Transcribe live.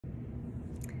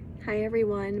Hi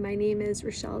everyone, my name is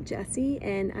Richelle Tessie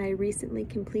and I recently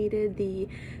completed the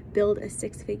Build a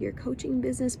Six-Figure Coaching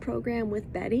Business program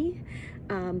with Betty.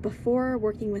 Before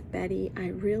working with Betty, I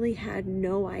really had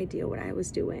no idea what I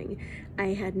was doing.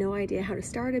 I had no idea how to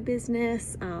start a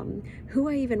business, who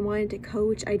I even wanted to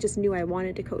coach. I just knew I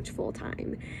wanted to coach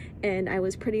full-time. And I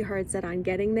was pretty hard set on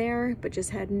getting there, but just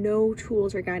had no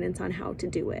tools or guidance on how to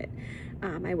do it.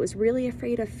 I was really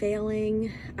afraid of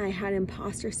failing. I had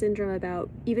imposter syndrome about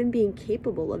even being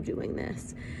capable of doing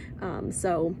this.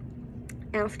 So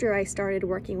after I started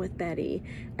working with Betty,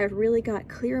 I really got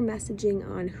clear messaging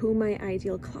on who my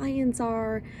ideal clients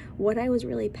are, what I was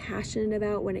really passionate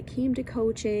about when it came to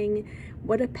coaching,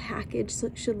 what a package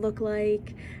should look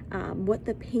like, what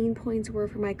the pain points were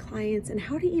for my clients, and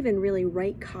how to even really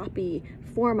write copy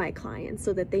for my clients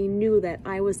so that they knew that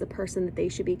I was the person that they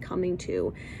should be coming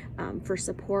to for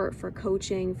support, for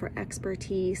coaching, for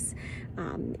expertise.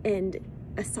 And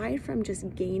aside from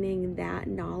just gaining that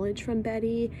knowledge from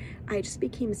Betty, I just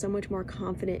became so much more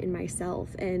confident in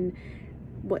myself, and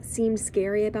what seemed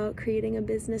scary about creating a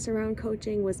business around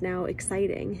coaching was now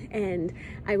exciting. And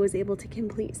I was able to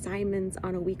complete assignments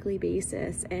on a weekly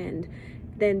basis and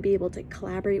then be able to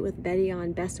collaborate with Betty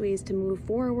on best ways to move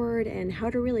forward and how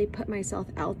to really put myself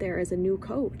out there as a new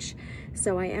coach.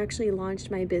 So I actually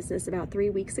launched my business about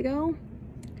 3 weeks ago,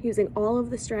 using all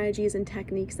of the strategies and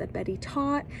techniques that Betty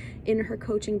taught in her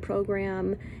coaching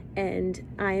program, and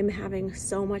I am having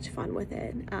so much fun with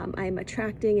it. I'm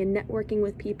attracting and networking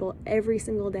with people every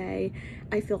single day.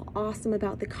 I feel awesome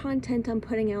about the content I'm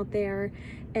putting out there,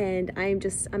 and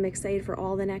I'm excited for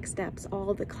all the next steps,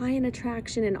 all the client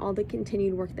attraction and all the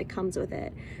continued work that comes with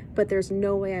it. But there's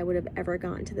no way I would have ever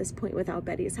gotten to this point without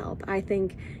Betty's help. I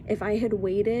think if I had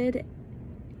waited,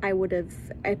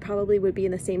 I probably would be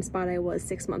in the same spot I was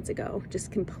 6 months ago,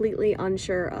 just completely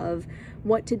unsure of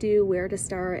what to do, where to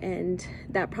start, and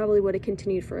that probably would have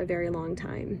continued for a very long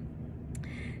time.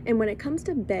 And when it comes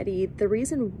to Betty, the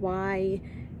reason why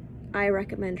I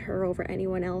recommend her over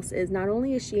anyone else is not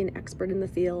only is she an expert in the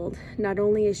field, not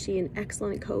only is she an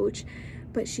excellent coach,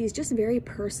 but she's just very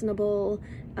personable.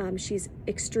 She's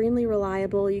extremely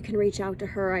reliable. You can reach out to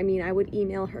her. I mean, I would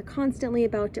email her constantly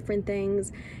about different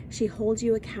things. She holds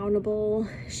you accountable.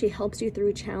 She helps you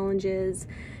through challenges.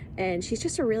 And she's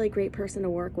just a really great person to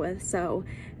work with. So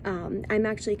I'm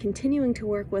actually continuing to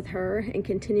work with her and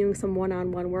continuing some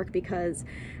one-on-one work because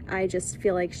I just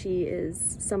feel like she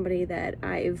is somebody that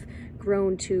I've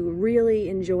grown to really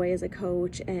enjoy as a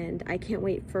coach, and I can't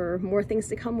wait for more things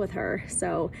to come with her.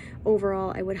 So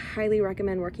overall, I would highly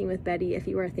recommend working with Betty if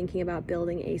you are thinking about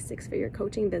building a six-figure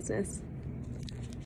coaching business.